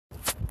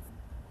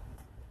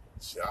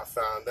Shit, I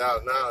found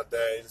out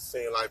nowadays, it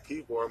seems like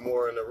people are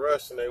more in a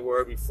rush than they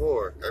were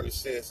before. Ever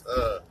since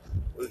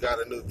we got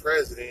a new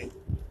president,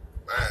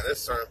 man, there's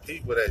certain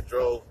people that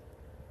drove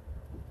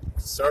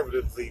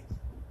conservatively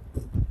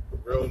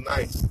real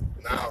nice.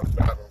 Now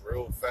driving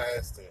real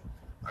fast and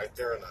like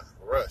they're in a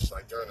rush,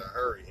 like they're in a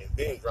hurry, and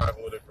then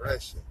driving with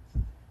aggression.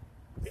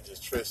 It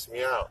just trips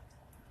me out.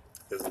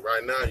 Because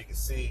right now you can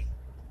see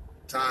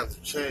times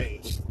have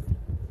changed,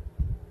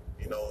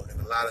 you know,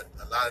 in a lot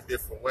of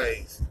different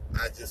ways.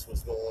 Not just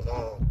what's going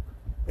on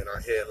in our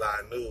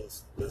headline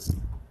news, but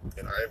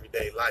in our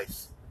everyday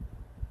lives.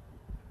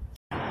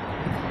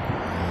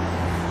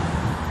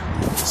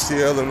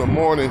 Still in the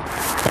morning, you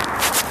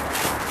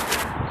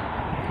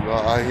know,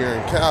 out here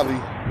in Cali.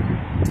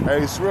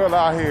 Hey, it's real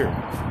out here.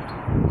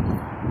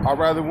 I'd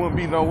rather wouldn't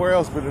be nowhere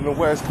else but in the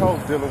West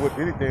Coast dealing with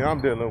anything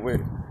I'm dealing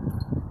with.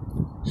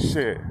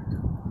 Shit.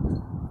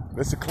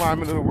 It's the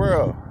climate of the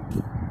world.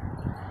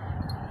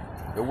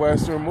 The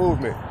Western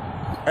movement.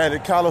 Hey, the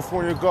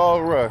California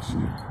Gold Rush.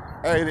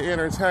 Hey, the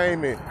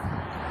entertainment.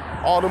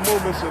 All the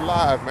movements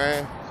alive,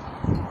 man.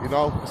 You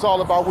know, it's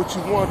all about what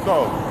you want,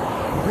 though.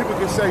 People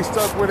can say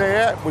stuck where they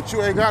at, but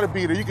you ain't got to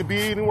be there. You can be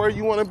anywhere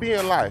you want to be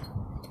in life.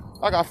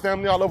 I got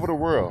family all over the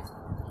world.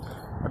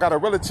 I got a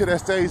relative that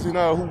stays in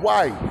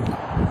Hawaii.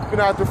 Been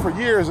out there for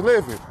years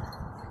living.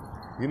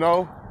 You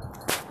know?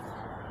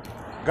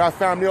 Got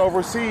family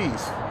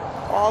overseas.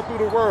 All through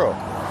the world.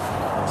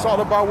 It's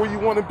all about where you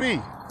want to be.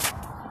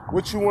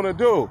 What you want to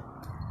do.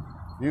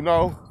 You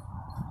know?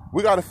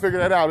 We got to figure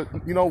that out.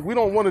 You know, we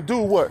don't want to do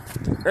what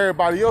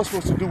everybody else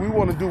wants to do. We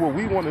want to do what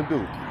we want to do.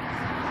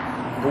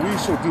 What we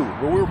should do.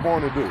 What we were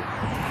born to do.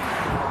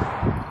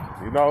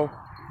 You know?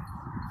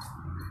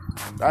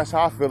 That's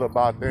how I feel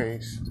about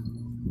things.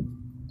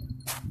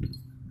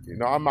 You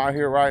know, I'm out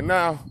here right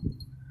now.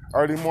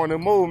 Early morning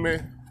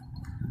movement.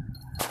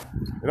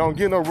 It don't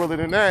get no realer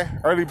than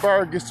that. Early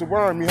bird gets the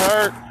worm, you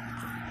heard?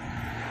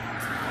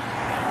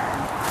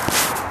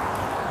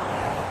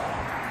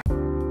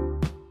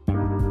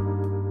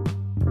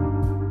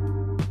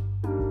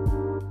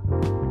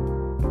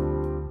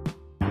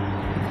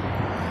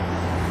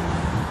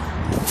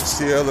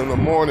 Still in the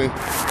morning, you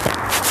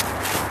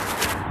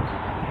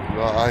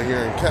know, out here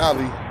in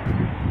Cali.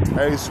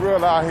 Hey, it's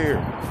real out here.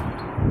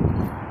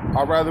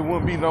 I'd rather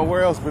wouldn't be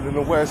nowhere else but in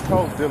the West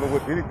Coast dealing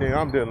with anything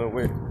I'm dealing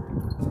with.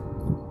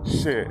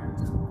 Shit.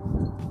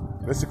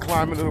 It's the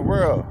climate of the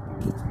world.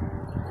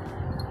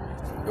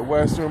 The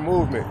Western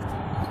movement.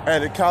 Hey,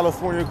 the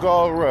California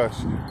Gold Rush.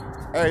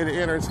 Hey,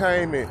 the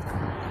entertainment.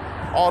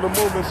 All the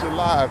movements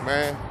alive,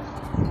 man.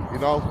 You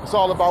know, it's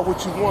all about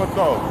what you want,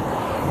 though.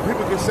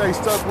 People can say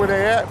stuck where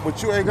they at,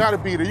 but you ain't got to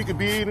be there. You can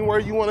be anywhere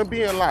you want to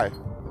be in life.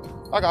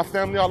 I got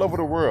family all over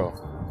the world.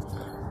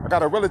 I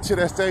got a relative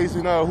that stays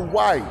in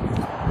Hawaii.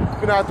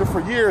 Been out there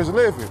for years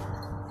living.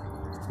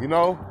 You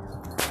know?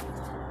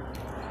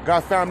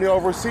 Got family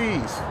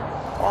overseas.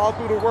 All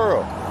through the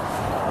world.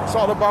 It's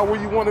all about where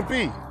you want to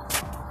be.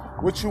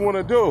 What you want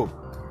to do.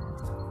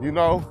 You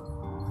know?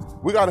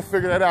 We got to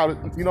figure that out.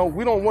 You know,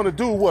 we don't want to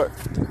do what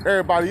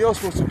everybody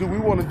else wants to do. We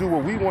want to do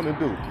what we want to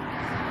do.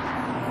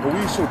 What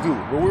we should do.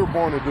 What we were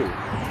born to do.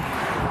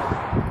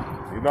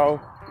 You know?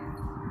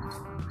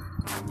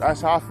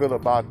 That's how I feel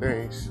about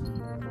things.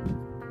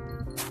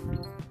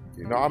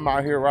 You know, I'm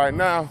out here right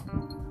now.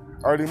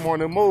 Early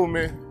morning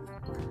movement.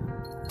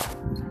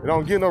 It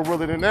don't get no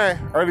realer than that.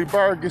 Early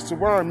bird gets the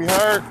worm, you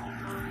heard?